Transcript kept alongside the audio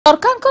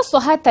सरकार को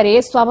सहायतार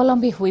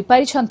स्वावलंबी होई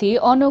पारिछंती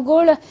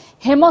अनुगुल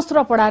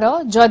हेमsurpadaर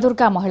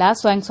जयदुर्गा महिला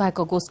स्वयं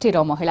सहायक गोष्ठीर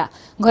महिला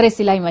घरे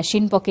सिलाई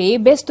मशीन पकई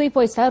बेस 2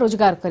 पैसा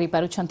रोजगार करि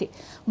पारुछंती।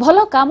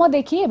 भल काम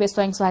देखि एबे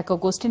स्वयं सहायक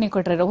गोष्ठी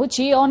निकटरे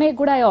रहुछि अनेक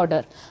गुडाय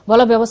ऑर्डर।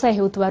 भल व्यवसाय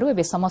हेउतबारु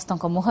एबे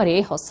समस्तक मुहरे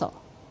हस।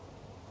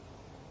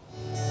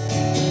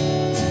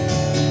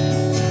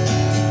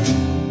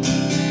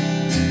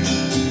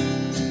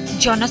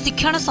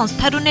 जनशिक्षण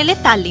संस्थारु नेले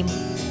तालीम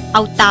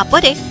आउ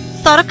तापरे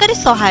सरकारी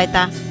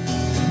सहायता।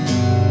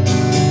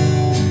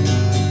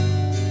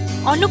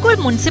 अनुगुल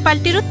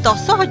म्युनिसिपालिटी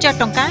 10,000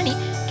 टंका आनी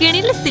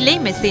किणिले सिलाई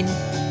मेसिन।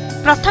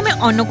 प्रथमे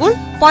अनुगुल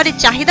परे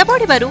चाहिदा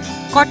बढ़िबारु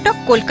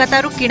कटक कोलकाता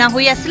किणा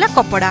होई आसिला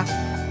कपड़ा।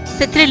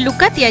 सेथरे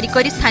लुका तयारी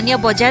करी स्थानीय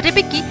बाजार रे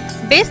बिकी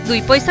बेस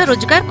 2 पैसा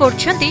रोजगार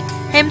करछंती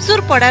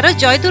हेमsurpadaर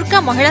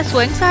जयदुर्गा महिला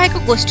स्वयं सहायक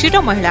गोष्ठीर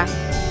महिला।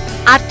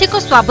 आर्थिक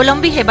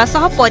स्वावलंबी हेबा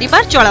सह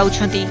परिवार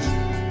चलाउछंती।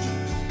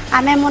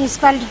 आमे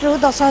म्युनिसिपालिटी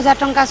 10,000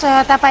 टंका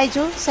सहायता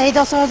पाइछु। सही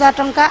 10,000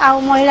 टंका आ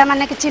महिला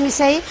माने किछि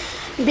मिसई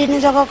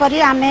विनियोग करी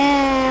आमे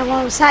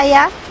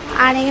साया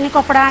आनिगिनी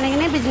कपड़ा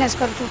आनिगिनी बिजनेस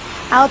करछु।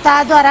 आ ता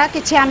द्वारा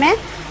किछि आमे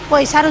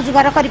पैसा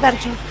रोजगार करि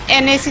पारछु।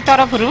 एनएसी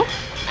तरफ रु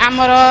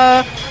हमर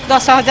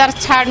 10,000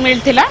 छाड़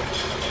मिलथिला।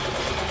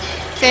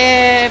 से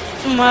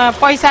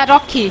पैसा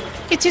रखी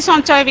किछि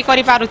संचय भी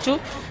करि पारुछु।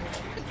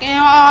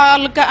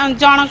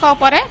 जनक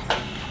ऊपर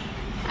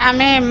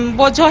आमे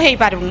बोझ हेई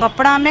पारु।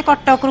 कपड़ा आमे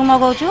कटक रु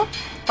मगाउछु।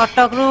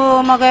 कटक रु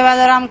मगाइबा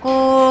द्वारा हमको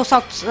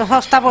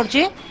सस्ता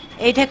पड़छि।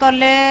 एठे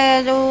करले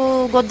जो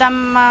गोदाम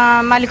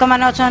मालिक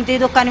माने अछंती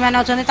दुकानी माने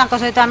अछंती तांको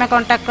सहित आमे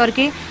कांटेक्ट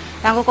करकी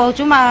तांको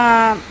कहूछु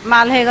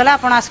माल हे गला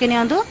आपण आसके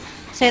नियंतु।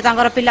 से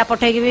तांकर पिला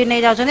पठेकी भी नै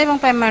जाउछंती एवं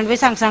पेमेंट भी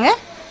संग संगे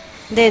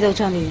दे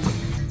दउछंती।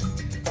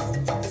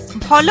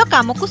 भलो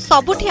काम को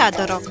सबुठी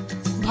आदर।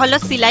 भलो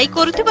सिलाई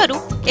करूथिबारु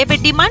एबे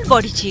डिमांड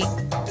बढ़िछि।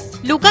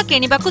 लुगा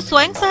केनिबाकु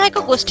स्वयं सहायक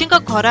गोष्ठी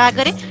घर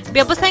आगरे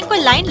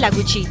व्यवसायी लाइन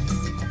लागुछि।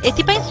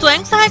 एथिपई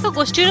स्वयं सहायक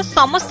गोष्ठीर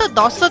समस्त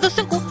 10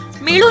 सदस्य को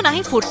मिलु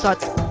नाही फुर्सत।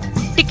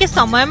 टिके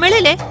समय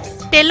मिले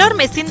टेलर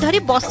मेसिन धरी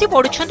बसी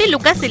पड़ुछंती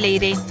लुगा सिलाई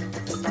रे।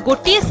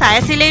 गोटिए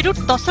साया सिलाई रु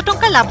 10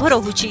 टंका लाभ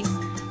रहुछि।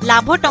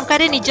 लाभ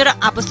टंकारे निजर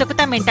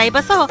आवश्यकता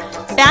मेंटाइबा सह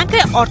बैंक रे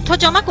अर्थ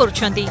जमा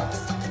करूछंती।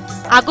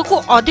 आगको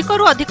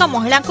अधिकरु अधिक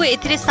महिला को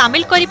एथिरे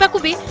शामिल करिबाकू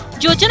भी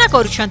योजना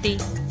करूछंती।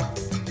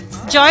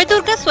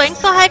 जयदुर्गा स्वयं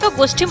सहायक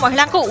गोष्ठी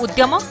महिला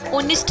उद्यम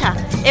और निष्ठा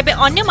एबे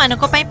अन्य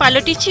मानक पई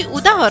पालटिछि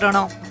उदाहरण।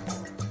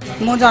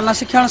 मु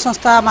जनशिक्षण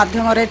संस्था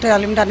माध्यम रे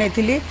तालीमटा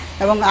नेथिली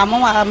एवं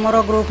आमर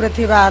ग्रुप रे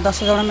थिबा 10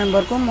 जन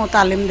मेंबर को मु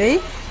तालीम देई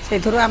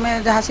सेथुरु आमे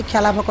जहा शिक्षा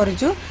लाभ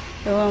करिछु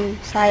एवं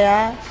साया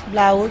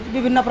ब्लाउज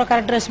विभिन्न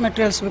प्रकार ड्रेस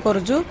मटेरियल्स भी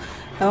करूछु।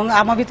 एवं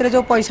आम भितरे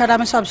जो पैसाटा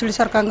आमे सब्सिडी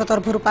सरकार के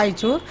तरफ रु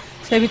पाइछु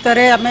से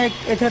भितरे आमे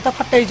एथे तो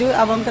खटेइछु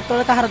एवं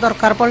केतोले कहार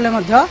दरकार पड़ले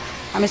मध्य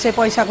आमे से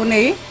पैसा को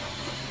नेई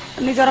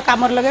निजर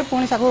काम लगे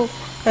पुणी साकू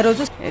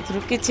फेरोछु। एथरु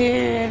किछि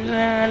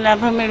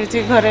लाभ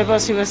मिलुछि घरे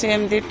बसी बसी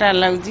एमती टा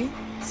लागुछि।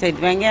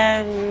 सेइबांगा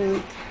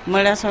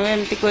महिला सब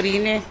एमती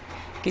करिने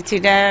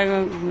किछिटा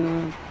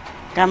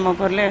काम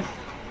करले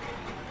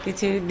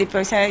किछि दि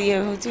पैसा ये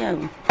होछि।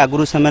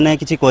 आगुरु से माने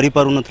किछि करि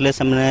पारु नथले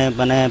से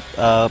माने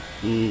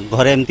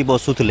घरे एमती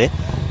बसुथले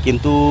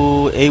किंतु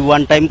ए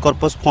वन टाइम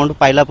कर्पस फंड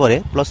पाइला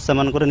परे प्लस से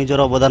मानकर निजर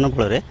अवदान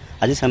फलरे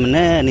आज से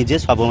माने निजे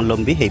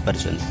स्वावलंबी हेइ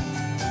पारछन।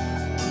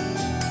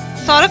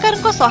 सरकार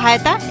को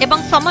सहायता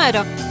एवं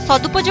समयर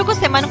सदुपयोग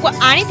सेमानकु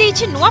आनी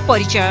देछि नुआ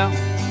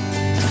परिचय।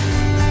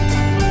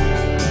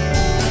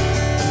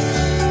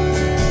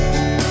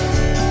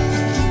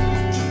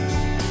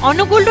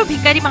 अनुगुल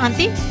भिकारी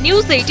महांती,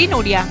 न्यूज 18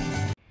 ओडिया।